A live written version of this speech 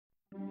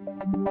This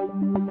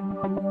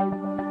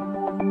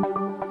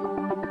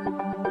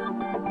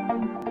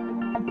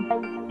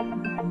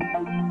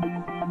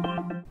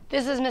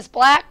is Miss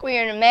Black. We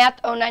are in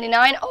Math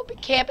 099 Open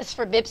Campus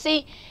for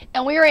BIPSI,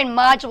 and we are in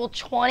Module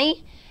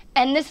 20.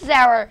 And this is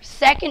our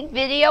second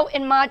video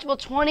in Module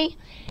 20,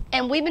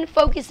 and we've been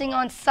focusing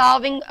on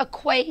solving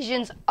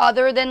equations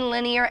other than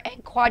linear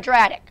and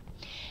quadratic.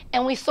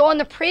 And we saw in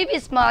the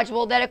previous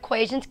module that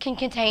equations can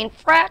contain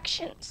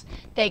fractions.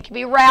 They can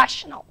be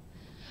rational.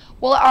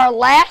 Well, our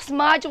last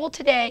module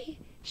today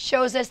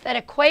shows us that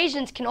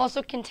equations can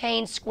also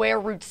contain square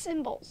root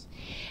symbols.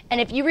 And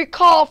if you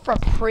recall from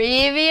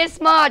previous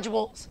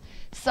modules,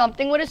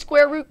 something with a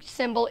square root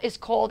symbol is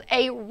called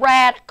a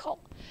radical.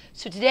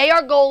 So today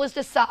our goal is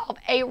to solve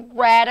a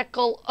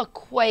radical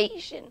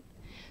equation.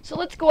 So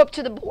let's go up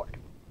to the board.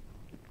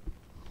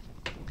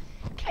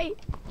 Okay,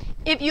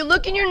 if you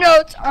look in your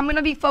notes, I'm going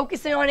to be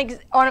focusing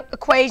on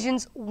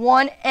equations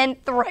 1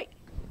 and 3.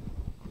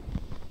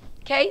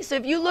 Okay, so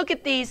if you look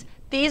at these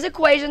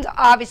equations are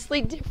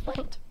obviously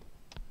different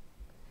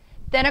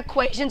than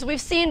equations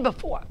we've seen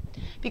before,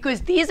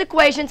 because these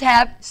equations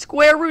have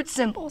square root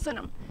symbols in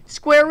them.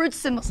 Square root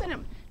symbols in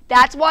them.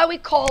 That's why we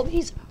call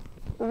these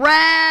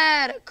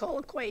radical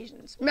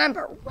equations.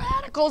 Remember,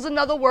 radical is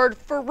another word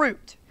for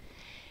root.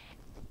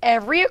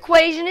 Every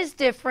equation is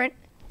different,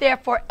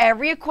 therefore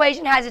every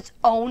equation has its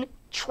own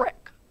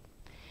trick.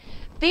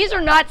 These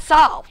are not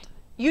solved.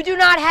 You do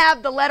not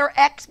have the letter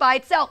x by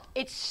itself.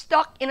 It's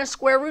stuck in a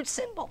square root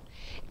symbol.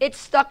 It's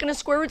stuck in a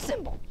square root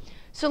symbol.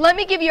 So let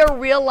me give you a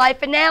real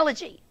life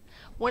analogy.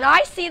 When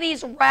I see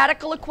these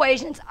radical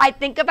equations, I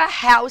think of a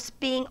house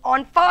being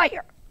on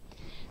fire.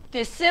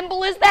 This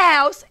symbol is the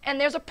house, and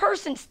there's a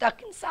person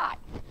stuck inside.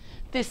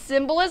 This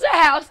symbol is a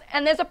house,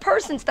 and there's a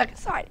person stuck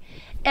inside.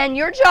 And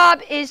your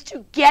job is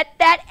to get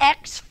that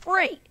x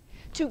free,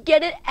 to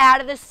get it out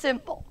of the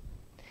symbol.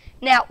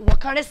 Now, what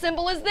kind of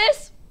symbol is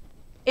this?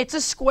 It's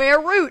a square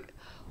root.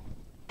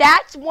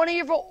 That's one of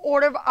your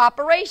order of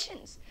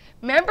operations.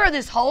 Remember,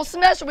 this whole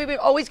semester we've been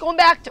always going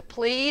back to,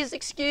 please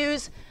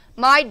excuse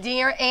my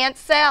dear Aunt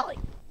Sally.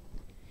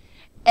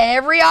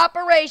 Every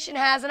operation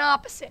has an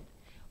opposite.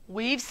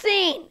 We've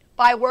seen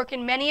by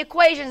working many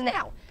equations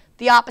now,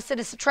 the opposite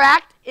of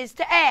subtract is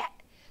to add.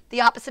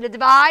 The opposite of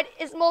divide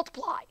is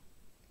multiply.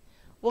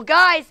 Well,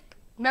 guys,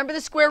 remember the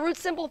square root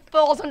symbol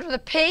falls under the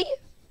P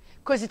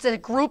because it's a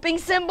grouping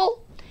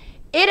symbol?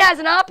 It has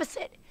an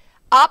opposite.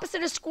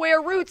 Opposite of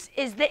square roots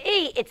is the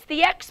E. It's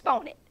the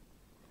exponent.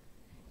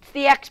 It's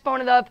the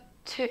exponent of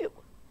 2.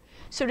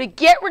 So to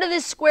get rid of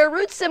this square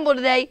root symbol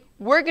today,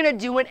 we're going to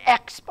do an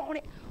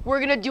exponent. We're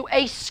going to do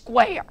a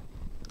square.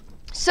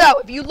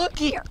 So if you look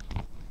here,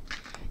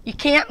 you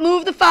can't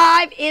move the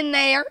 5 in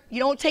there. You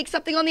don't take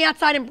something on the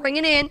outside and bring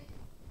it in.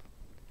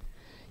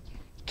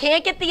 You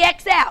can't get the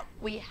x out.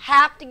 We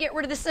have to get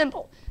rid of the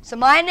symbol. So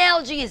my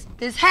analogy is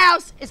this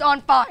house is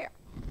on fire.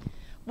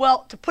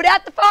 Well, to put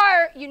out the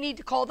fire, you need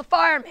to call the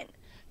fireman.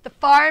 The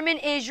fireman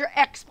is your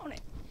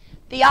exponent.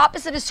 The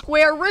opposite of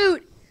square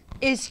root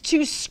is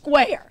to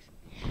square.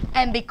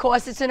 And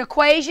because it's an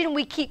equation,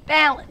 we keep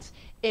balance.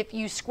 If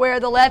you square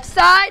the left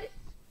side,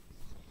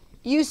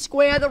 you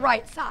square the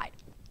right side.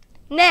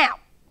 Now,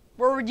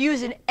 we're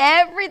using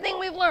everything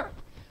we've learned.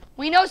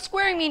 We know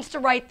squaring means to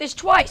write this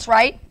twice,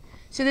 right?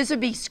 So this would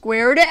be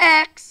square root of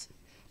x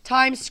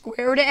times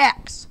square root of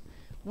x.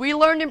 We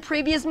learned in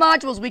previous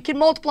modules we can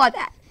multiply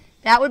that.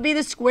 That would be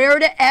the square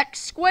root of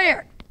x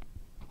squared,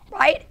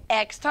 right?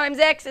 X times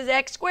x is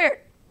x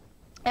squared.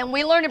 And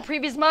we learned in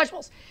previous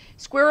modules,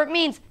 square root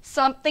means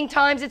something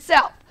times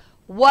itself.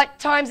 What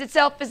times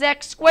itself is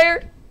x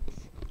squared?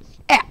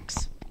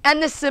 X.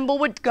 And the symbol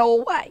would go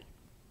away.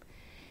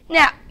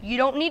 Now, you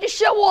don't need to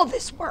show all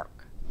this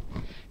work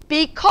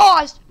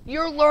because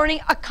you're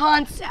learning a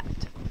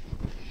concept.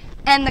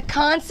 And the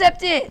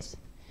concept is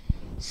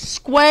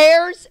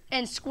squares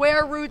and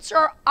square roots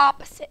are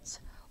opposites.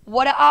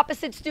 What do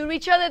opposites do to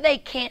each other? They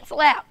cancel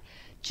out.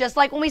 Just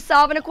like when we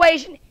solve an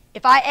equation.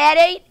 If I add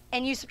 8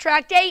 and you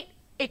subtract 8,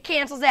 it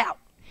cancels out.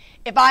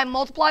 If I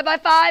multiply by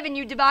 5 and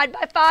you divide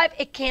by 5,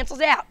 it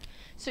cancels out.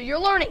 So you're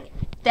learning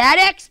that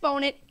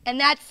exponent and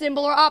that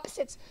symbol are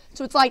opposites.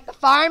 So it's like the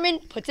fireman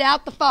puts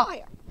out the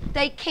fire.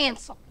 They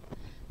cancel.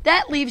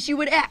 That leaves you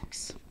with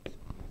x.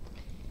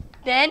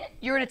 Then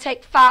you're going to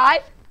take 5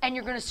 and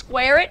you're going to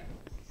square it,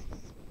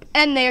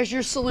 and there's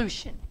your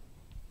solution.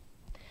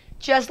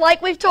 Just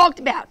like we've talked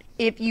about,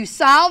 if you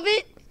solve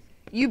it,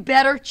 you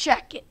better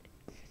check it.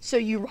 So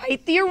you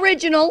write the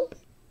original.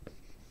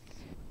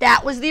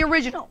 That was the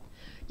original.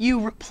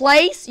 You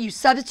replace, you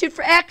substitute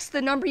for x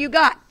the number you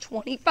got,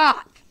 25.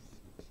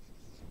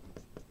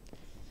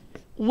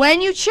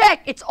 When you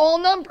check, it's all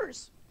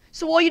numbers.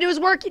 So all you do is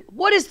work it.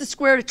 What is the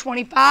square root of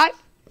 25?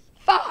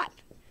 5.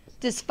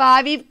 Does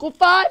 5 equal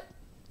 5?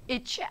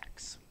 It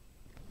checks.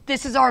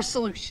 This is our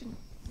solution.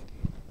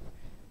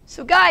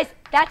 So guys,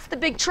 that's the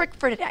big trick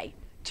for today.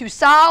 To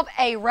solve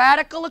a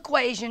radical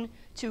equation,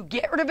 to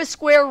get rid of a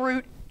square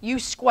root, you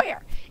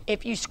square.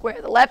 If you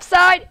square the left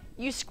side,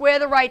 you square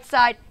the right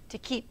side to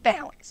keep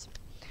balance.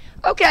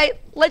 Okay,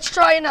 let's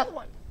try another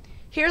one.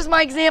 Here's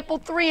my example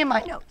 3 in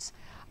my notes.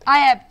 I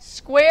have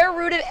square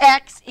root of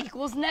x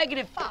equals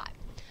 -5.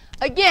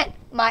 Again,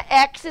 my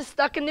x is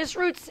stuck in this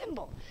root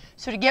symbol.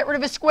 So to get rid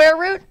of a square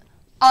root,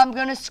 I'm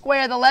going to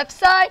square the left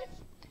side.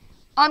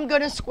 I'm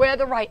going to square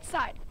the right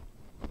side.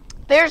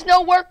 There's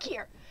no work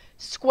here.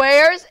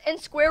 Squares and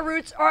square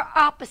roots are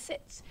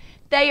opposites.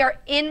 They are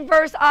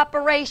inverse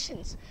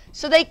operations,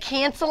 so they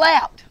cancel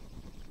out.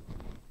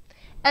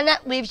 And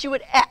that leaves you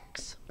with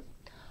x.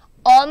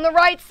 On the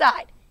right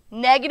side,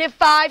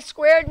 -5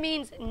 squared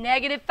means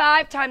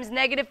 -5 times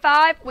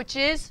 -5, which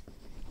is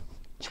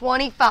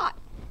 25.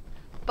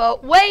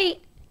 But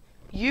wait,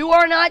 you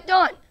are not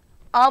done.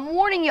 I'm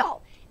warning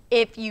y'all.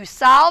 If you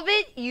solve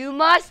it, you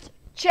must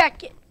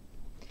check it.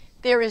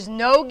 There is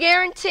no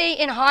guarantee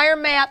in higher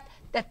math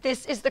that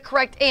this is the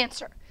correct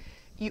answer.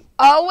 You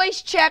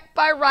always check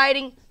by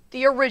writing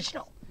the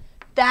original.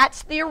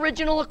 That's the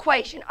original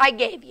equation I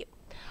gave you.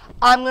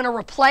 I'm going to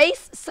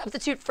replace,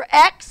 substitute for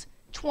x,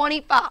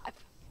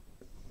 25.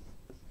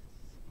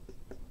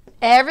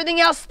 Everything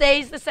else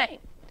stays the same.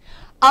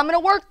 I'm going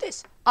to work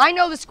this. I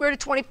know the square root of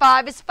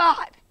 25 is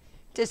 5.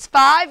 Does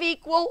 5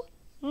 equal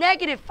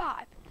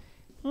 -5?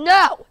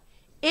 No,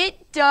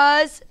 it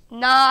does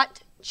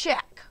not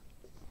check.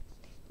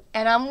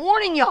 And I'm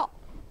warning y'all,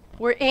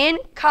 we're in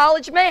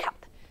college math.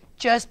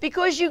 Just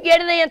because you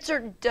get an answer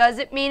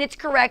doesn't mean it's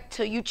correct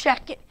till you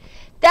check it.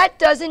 That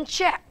doesn't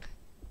check.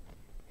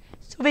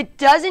 So if it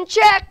doesn't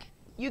check,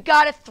 you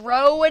got to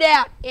throw it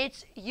out.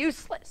 It's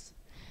useless.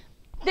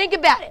 Think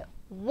about it.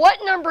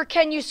 What number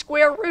can you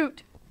square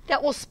root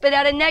that will spit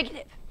out a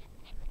negative?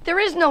 There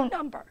is no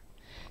number.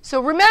 So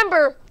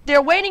remember,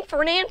 they're waiting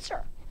for an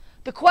answer.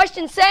 The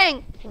question's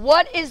saying,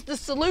 what is the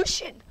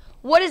solution?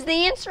 What is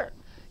the answer?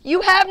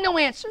 You have no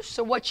answer.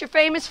 So what's your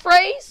famous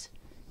phrase?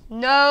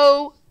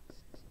 No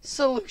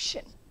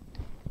solution.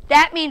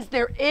 That means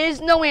there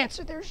is no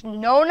answer. There's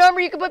no number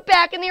you can put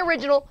back in the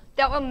original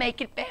that will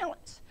make it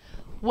balance.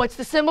 What's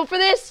the symbol for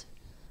this?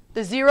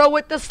 The 0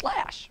 with the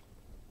slash.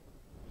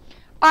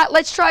 All right,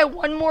 let's try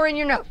one more in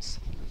your notes.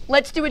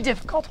 Let's do a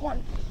difficult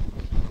one.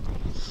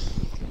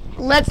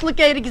 Let's look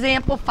at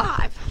example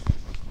 5.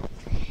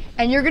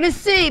 And you're going to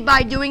see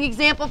by doing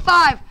example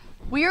 5,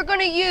 we are going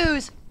to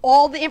use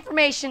all the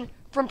information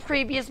from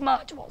previous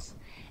modules.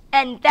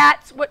 And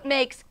that's what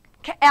makes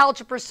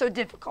algebra so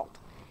difficult.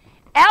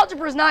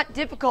 Algebra is not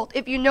difficult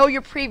if you know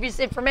your previous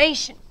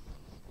information.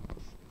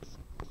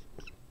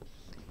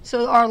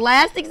 So our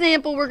last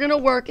example we're going to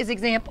work is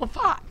example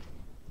 5.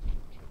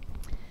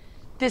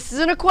 This is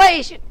an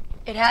equation.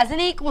 It has an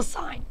equal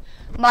sign.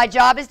 My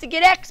job is to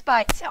get x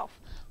by itself.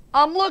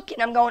 I'm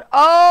looking, I'm going,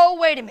 oh,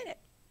 wait a minute.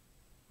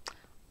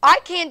 I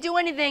can't do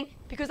anything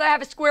because I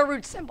have a square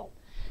root symbol.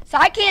 So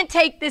I can't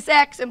take this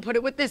x and put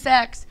it with this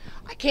x.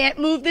 I can't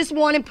move this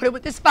 1 and put it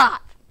with this 5.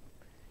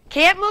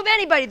 Can't move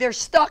anybody. They're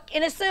stuck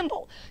in a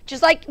symbol.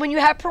 Just like when you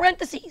have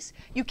parentheses.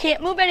 You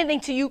can't move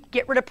anything till you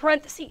get rid of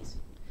parentheses.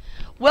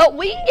 Well,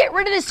 we can get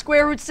rid of this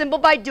square root symbol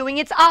by doing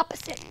its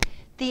opposite.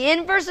 The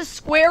inverse of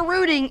square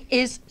rooting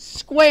is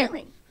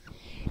squaring.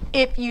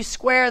 If you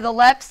square the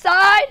left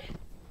side,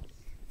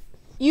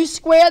 you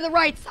square the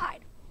right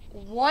side.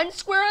 1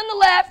 square on the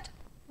left,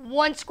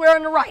 1 square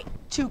on the right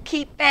to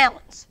keep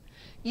balance.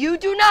 You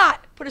do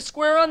not put a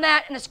square on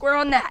that and a square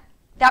on that.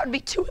 That would be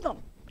 2 of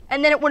them,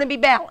 and then it wouldn't be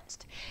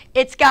balanced.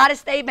 It's got to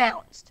stay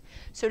balanced.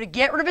 So to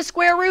get rid of a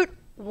square root,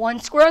 1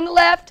 square on the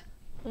left,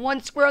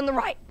 1 square on the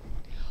right.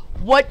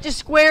 What do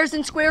squares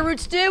and square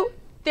roots do?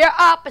 They're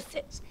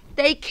opposites.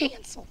 They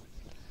cancel.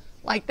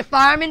 Like the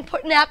fireman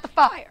putting out the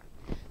fire.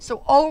 So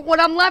what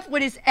I'm left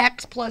with is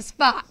x plus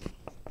 5.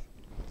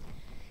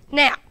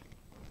 Now,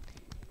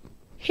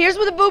 here's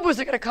where the boo-boos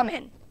are going to come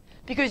in.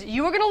 Because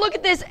you are going to look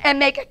at this and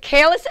make a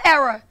careless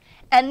error.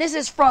 And this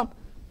is from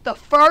the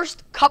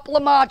first couple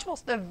of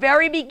modules, the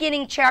very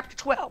beginning, chapter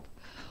 12.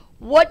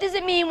 What does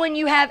it mean when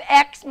you have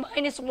x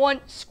minus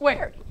 1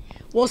 squared?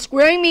 Well,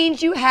 squaring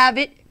means you have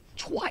it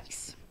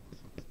twice.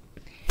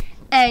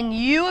 And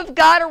you have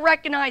got to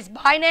recognize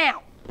by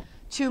now,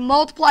 to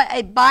multiply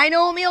a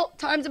binomial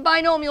times a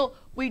binomial,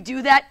 we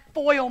do that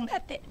FOIL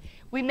method.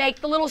 We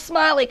make the little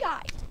smiley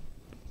guy.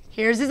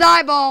 Here's his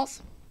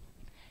eyeballs.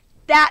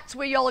 That's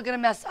where y'all are going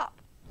to mess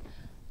up.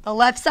 The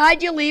left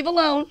side you leave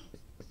alone.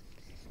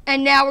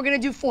 And now we're going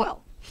to do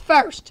FOIL.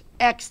 First,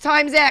 x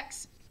times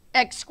x,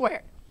 x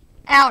squared.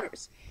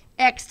 Outers,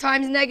 x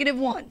times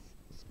 -1,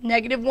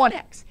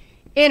 -1x.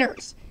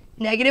 Inners,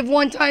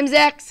 -1 times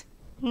x,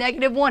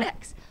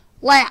 -1x.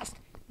 Last,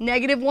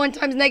 -1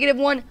 times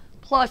 -1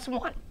 plus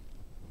 1.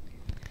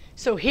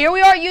 So here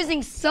we are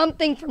using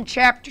something from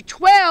chapter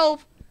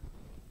 12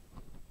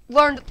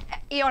 learned an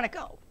eon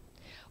ago.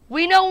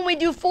 We know when we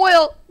do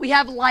FOIL, we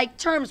have like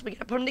terms. We got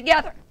to put them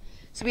together.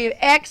 So we have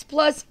x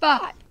plus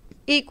 5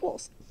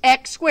 equals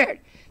x squared.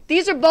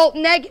 These are both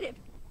negative.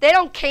 They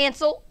don't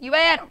cancel. You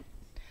add them.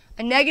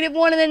 A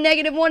 -1 and a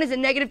 -1 is a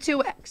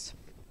 -2x.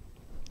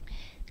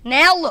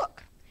 Now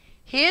look.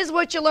 Here's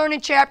what you learn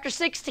in chapter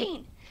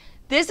 16.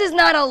 This is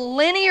not a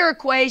linear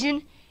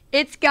equation.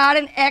 It's got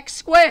an x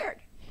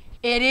squared.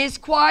 It is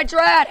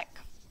quadratic.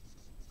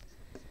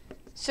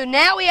 So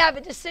now we have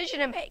a decision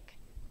to make.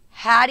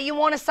 How do you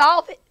want to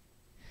solve it?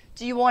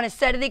 Do you want to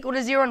set it equal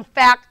to 0 and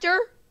factor?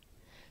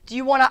 Do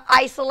you want to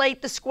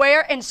isolate the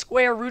square and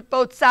square root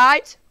both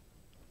sides?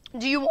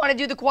 Do you want to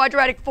do the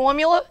quadratic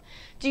formula?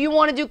 Do you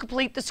want to do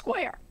complete the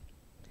square?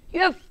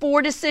 You have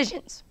 4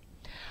 decisions.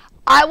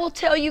 I will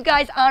tell you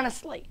guys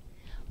honestly,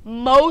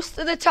 most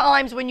of the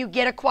times when you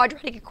get a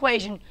quadratic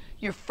equation,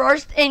 your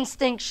first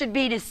instinct should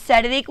be to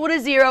set it equal to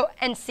 0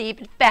 and see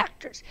if it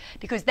factors,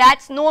 because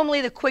that's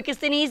normally the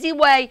quickest and easy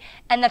way,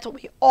 and that's what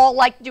we all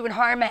like to do in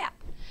higher math.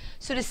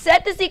 So to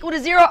set this equal to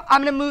 0,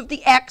 I'm going to move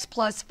the x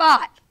plus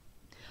 5.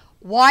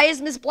 Why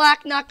is Ms.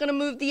 Black not going to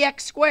move the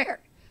x squared?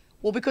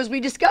 Well, because we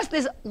discussed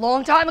this a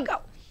long time ago.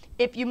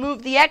 If you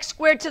move the x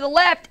squared to the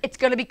left, it's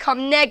going to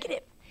become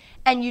negative.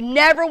 And you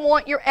never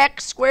want your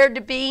x squared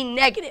to be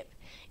negative.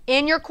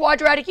 In your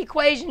quadratic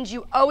equations,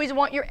 you always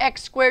want your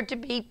x squared to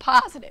be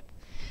positive.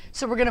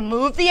 So we're going to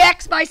move the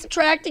x by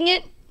subtracting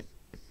it.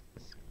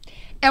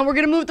 And we're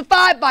going to move the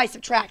 5 by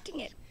subtracting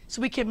it.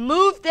 So we can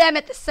move them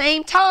at the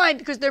same time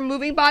because they're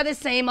moving by the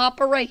same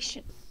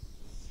operation.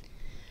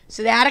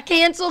 So that'll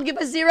cancel, give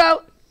us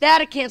 0.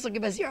 That'll cancel,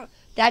 give us 0.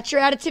 That's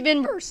your additive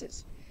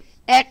inverses.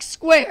 X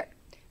squared.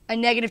 A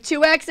negative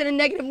 2x and a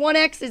negative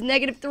 1x is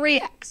negative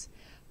 3x.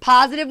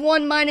 Positive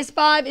 1 minus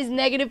 5 is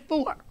negative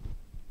 4.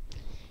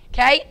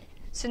 Okay?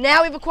 So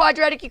now we have a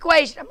quadratic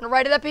equation. I'm going to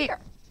write it up here.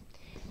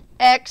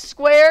 X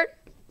squared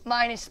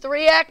minus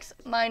 3x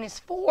minus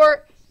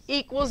 4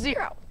 equals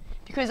 0.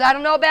 Because I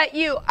don't know about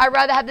you, I'd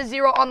rather have the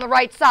 0 on the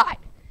right side.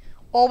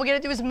 All we're going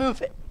to do is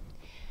move it.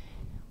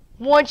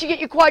 Once you get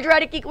your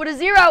quadratic equal to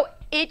 0,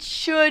 it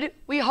should,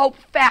 we hope,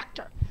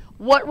 factor.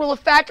 What rule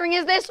of factoring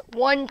is this?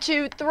 1,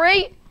 2,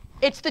 3.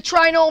 It's the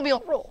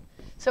trinomial rule.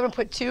 So I'm going to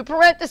put 2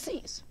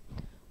 parentheses.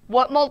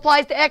 What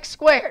multiplies to x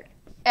squared?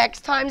 X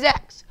times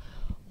x.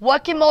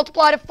 What can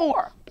multiply to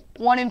 4?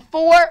 1 and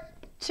 4,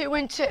 2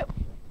 and 2.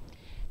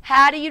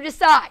 How do you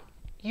decide?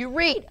 You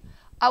read.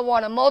 I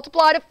want to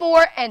multiply to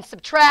 4 and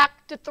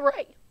subtract to 3.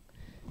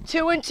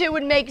 2 and 2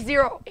 would make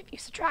 0 if you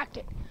subtract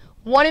it.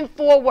 1 and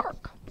 4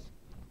 work.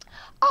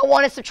 I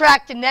want to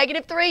subtract to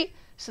negative 3,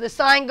 so the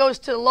sign goes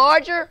to the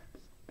larger.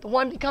 The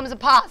 1 becomes a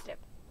positive.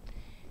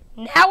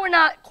 Now we're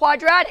not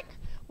quadratic.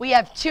 We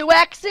have 2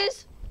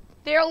 x's.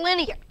 They're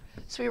linear.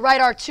 So we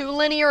write our 2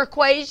 linear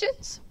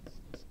equations.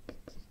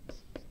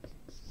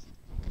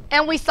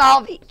 And we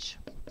solve each.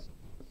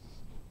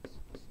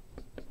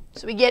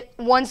 So we get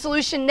one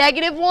solution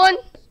negative 1.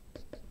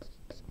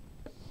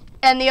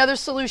 And the other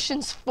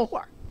solution's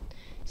 4.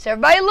 So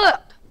everybody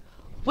look.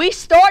 We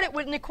started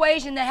with an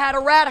equation that had a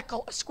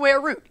radical, a square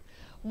root.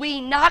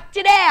 We knocked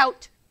it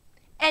out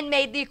and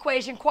made the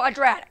equation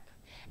quadratic.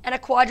 And a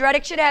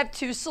quadratic should have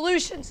 2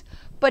 solutions.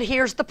 But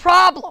here's the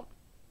problem.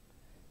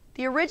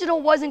 The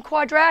original wasn't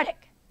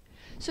quadratic.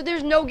 So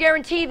there's no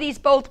guarantee these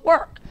both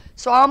work.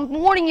 So I'm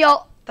warning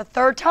y'all the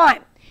 3rd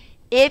time.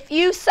 If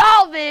you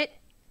solve it,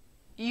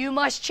 you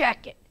must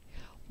check it.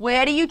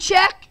 Where do you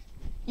check?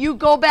 You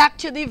go back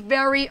to the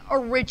very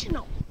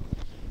original.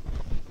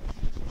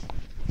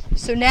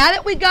 So now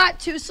that we got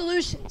 2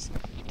 solutions,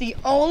 the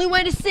only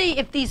way to see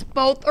if these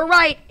both are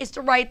right is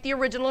to write the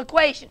original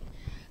equation.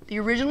 The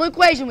original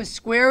equation was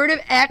square root of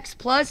x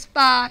plus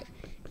 5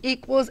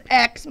 equals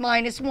x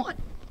minus 1.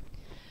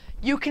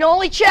 You can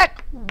only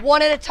check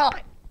one at a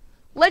time.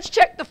 Let's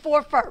check the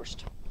 4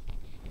 first.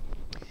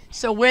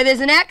 So where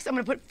there's an x, I'm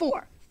going to put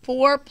 4.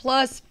 4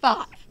 plus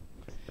 5.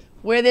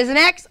 Where there's an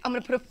x, I'm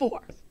going to put a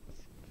 4.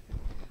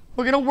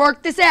 We're going to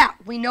work this out.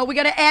 We know we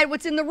got to add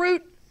what's in the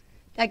root.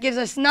 That gives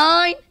us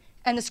 9,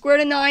 and the square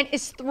root of 9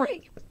 is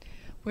 3.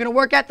 We're going to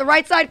work out the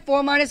right side.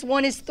 4 minus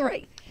 1 is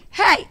 3.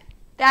 Hey,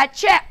 that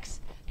checks.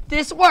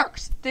 This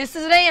works. This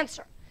is an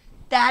answer.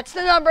 That's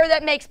the number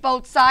that makes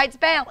both sides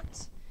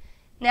balance.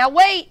 Now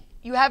wait,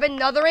 you have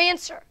another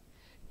answer.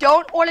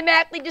 Don't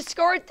automatically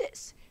discard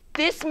this.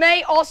 This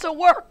may also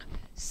work.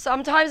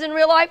 Sometimes in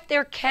real life,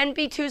 there can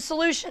be 2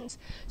 solutions.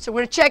 So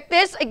we're going to check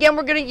this. Again,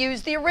 we're going to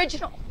use the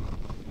original.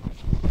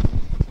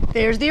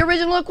 There's the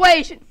original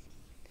equation.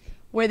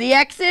 Where the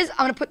x is,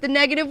 I'm going to put the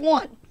negative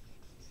 1.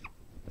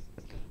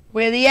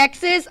 Where the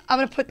x is, I'm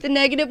going to put the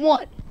negative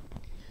 1. I'm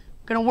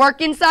going to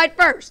work inside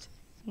first.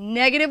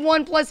 Negative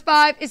 1 plus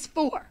 5 is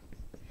 4.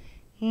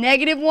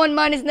 Negative 1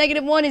 minus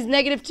negative 1 is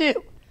negative 2.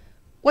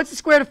 What's the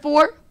square root of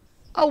 4?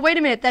 Oh, wait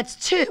a minute, that's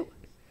 2.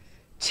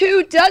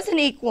 2 doesn't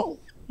equal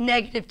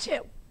negative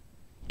 2.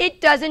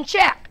 It doesn't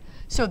check.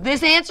 So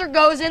this answer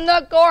goes in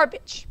the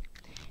garbage.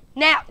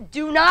 Now,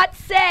 do not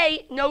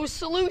say no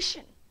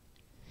solution.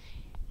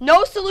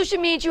 No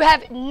solution means you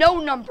have no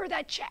number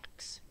that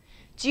checks.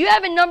 Do you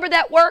have a number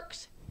that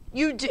works?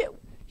 You do.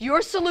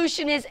 Your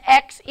solution is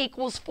x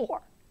equals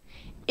 4.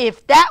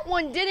 If that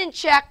one didn't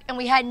check and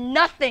we had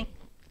nothing,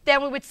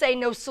 then we would say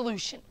no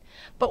solution.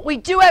 But we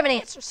do have an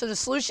answer. So the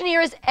solution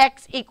here is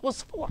x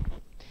equals 4.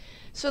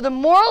 So the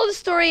moral of the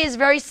story is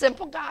very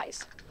simple,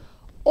 guys.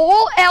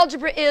 All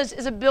algebra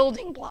is a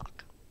building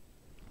block.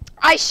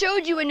 I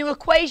showed you a new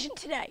equation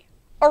today,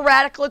 a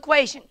radical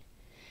equation.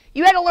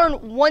 You had to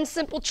learn one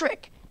simple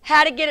trick,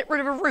 how to get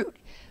rid of a root.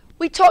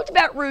 We talked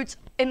about roots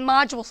in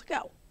modules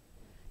ago.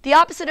 The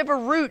opposite of a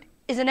root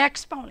is an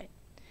exponent.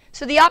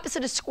 So the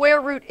opposite of square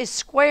root is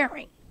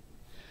squaring.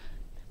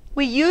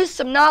 We used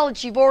some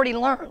knowledge you've already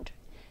learned.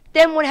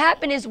 Then what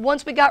happened is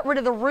once we got rid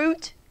of the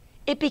root,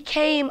 it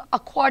became a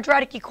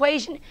quadratic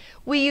equation.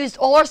 We used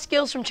all our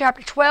skills from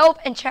chapter 12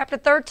 and chapter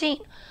 13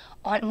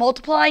 on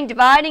multiplying,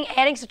 dividing,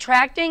 adding,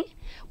 subtracting.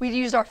 We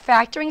used our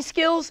factoring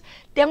skills.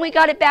 Then we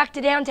got it back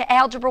down to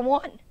algebra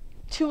 1,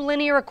 2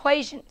 linear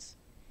equations.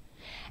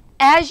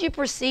 As you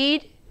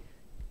proceed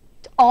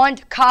on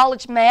to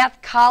college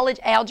math, college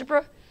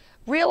algebra,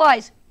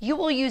 realize you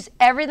will use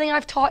everything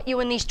I've taught you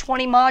in these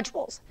 20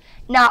 modules.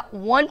 Not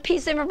one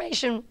piece of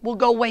information will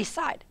go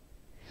wayside.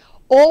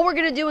 All we're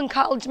going to do in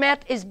college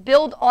math is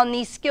build on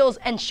these skills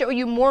and show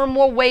you more and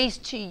more ways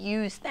to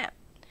use them.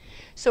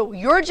 So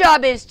your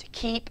job is to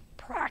keep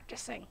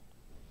practicing.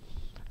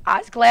 I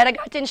was glad I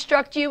got to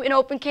instruct you in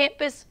Open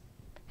Campus.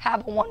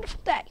 Have a wonderful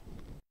day.